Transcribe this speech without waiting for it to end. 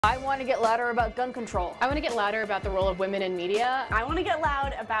I want to get louder about gun control. I want to get louder about the role of women in media. I want to get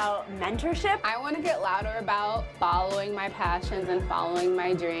loud about mentorship. I want to get louder about following my passions and following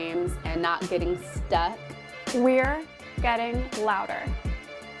my dreams and not getting stuck. We're getting louder.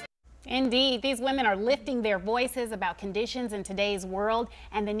 Indeed, these women are lifting their voices about conditions in today's world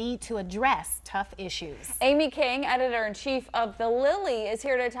and the need to address tough issues. Amy King, editor-in-chief of The Lily, is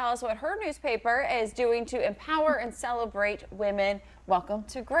here to tell us what her newspaper is doing to empower and celebrate women. Welcome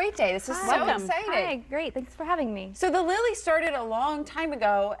to Great Day. This is so exciting. Hi, great. Thanks for having me. So The Lily started a long time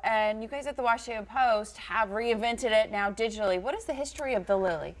ago, and you guys at the Washington Post have reinvented it now digitally. What is the history of The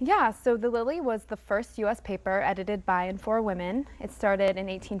Lily? Yeah, so The Lily was the first U.S. paper edited by and for women. It started in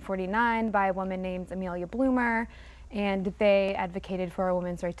 1849 by a woman named Amelia Bloomer, and they advocated for a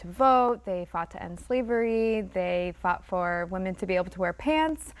woman's right to vote. They fought to end slavery. They fought for women to be able to wear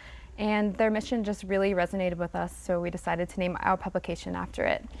pants. And their mission just really resonated with us, so we decided to name our publication after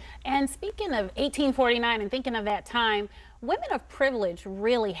it. And speaking of 1849 and thinking of that time, women of privilege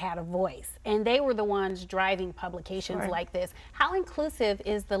really had a voice, and they were the ones driving publications like this. How inclusive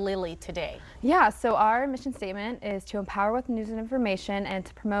is The Lily today? Yeah, so our mission statement is to empower with news and information and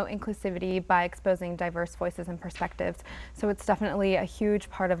to promote inclusivity by exposing diverse voices and perspectives. So it's definitely a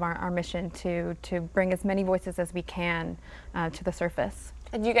huge part of our mission to bring as many voices as we can to the surface.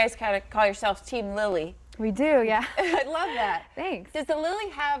 And you guys kind of call yourselves Team Lily. We do, yeah. I love that. Thanks. Does the Lily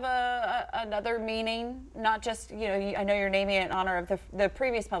have another meaning? Not just, you know, I know you're naming it in honor of the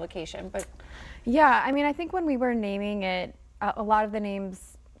previous publication, but. Yeah, I mean, I think when we were naming it, a lot of the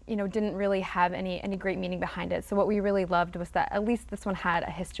names, you know, didn't really have any great meaning behind it. So what we really loved was that at least this one had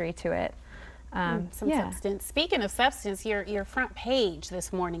a history to it. Some substance. Speaking of substance, your front page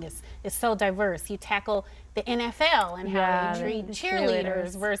this morning is so diverse. You tackle the NFL and how they treat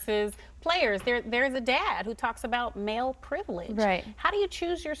cheerleaders versus players. There's a dad who talks about male privilege. Right. How do you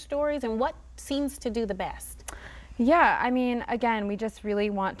choose your stories, and what seems to do the best? Yeah, I mean, again, we just really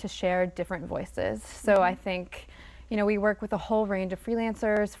want to share different voices. So I think, you know, we work with a whole range of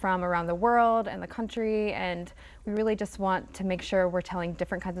freelancers from around the world and the country, and we really just want to make sure we're telling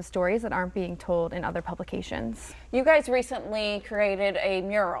different kinds of stories that aren't being told in other publications. You guys recently created a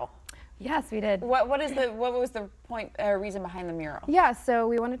mural. Yes, we did. What was the reason behind the mural? Yeah, so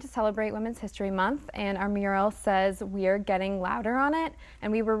we wanted to celebrate Women's History Month, and our mural says we're getting louder on it,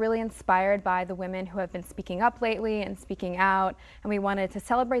 and we were really inspired by the women who have been speaking up lately and speaking out, and we wanted to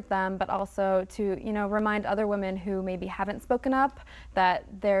celebrate them, but also to, you know, remind other women who maybe haven't spoken up that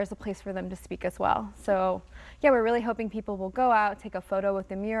there's a place for them to speak as well. So yeah, we're really hoping people will go out, take a photo with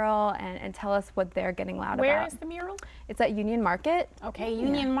the mural, and tell us what they're getting loud about. Where is the mural? It's at Union Market. Okay,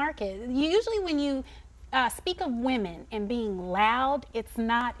 Union Market. Usually when you speak of women and being loud, it's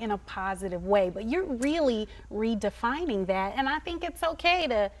not in a positive way, but you're really redefining that, and I think it's okay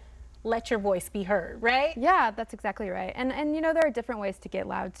to let your voice be heard, right? Yeah, that's exactly right. And you know, there are different ways to get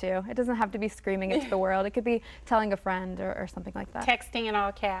loud too. It doesn't have to be screaming into the world. It could be telling a friend or something like that. Texting in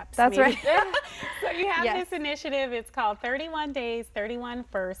all caps. That's right. So you have this initiative. It's called 31 Days, 31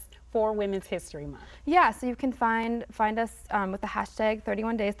 Firsts for Women's History Month. Yeah, so you can find us with the hashtag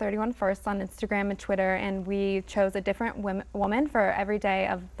 31 Days, 31 Firsts on Instagram and Twitter, and we chose a different woman for every day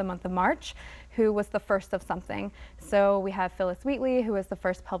of the month of March who was the first of something. So we have Phyllis Wheatley, who was the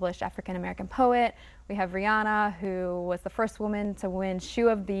first published African-American poet. We have Rihanna, who was the first woman to win Shoe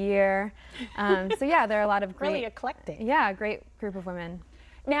of the Year. So yeah, there are a lot of great, really eclectic. Yeah, great group of women.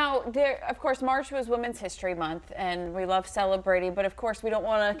 Now, of course, March was Women's History Month, and we love celebrating, but of course we don't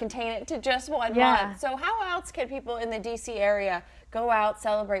want to contain it to just one month. So how else can people in the D.C. area go out,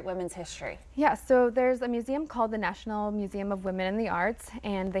 celebrate women's history? Yeah, so there's a museum called the National Museum of Women in the Arts,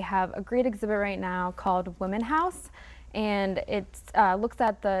 and they have a great exhibit right now called Women House. And it looks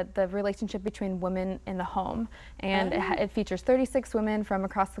at the relationship between women in the home, and it features 36 women from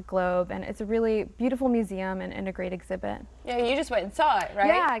across the globe, and it's a really beautiful museum and a great exhibit. Yeah, you just went and saw it, right?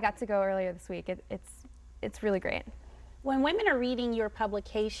 Yeah, I got to go earlier this week. It's really great. When women are reading your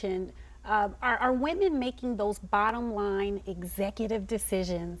publication, are women making those bottom line executive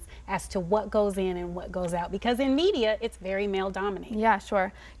decisions as to what goes in and what goes out? Because in media, it's very male dominated. Yeah,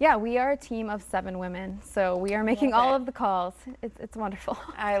 sure. Yeah, we are a team of 7 women, so we are making all of the calls. It's wonderful.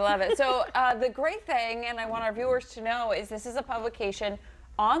 I love it. So the great thing, and I want our viewers to know, is this is a publication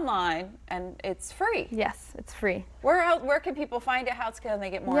online and it's free. Yes, it's free. Where can people find it? How can they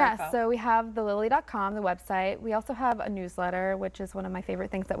get more info? So we have thelily.com, the website. We also have a newsletter, which is one of my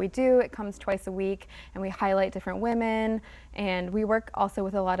favorite things that we do. It comes twice a week, and we highlight different women, and we work also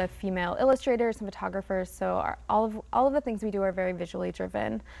with a lot of female illustrators and photographers, so all of the things we do are very visually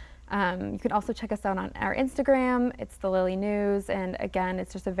driven. You can also check us out on our Instagram. It's The Lily News, and again,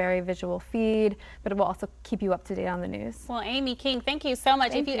 it's just a very visual feed, but it will also keep you up to date on the news. Well, Amy King, thank you so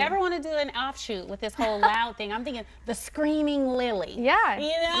much. If you ever want to do an offshoot with this whole loud thing, I'm thinking the Screaming Lily. Yeah,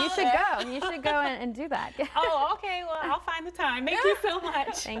 you know? You should go. You should go and do that. Oh, okay. Well, I'll find the time. Thank you so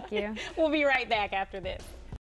much. Thank you. We'll be right back after this.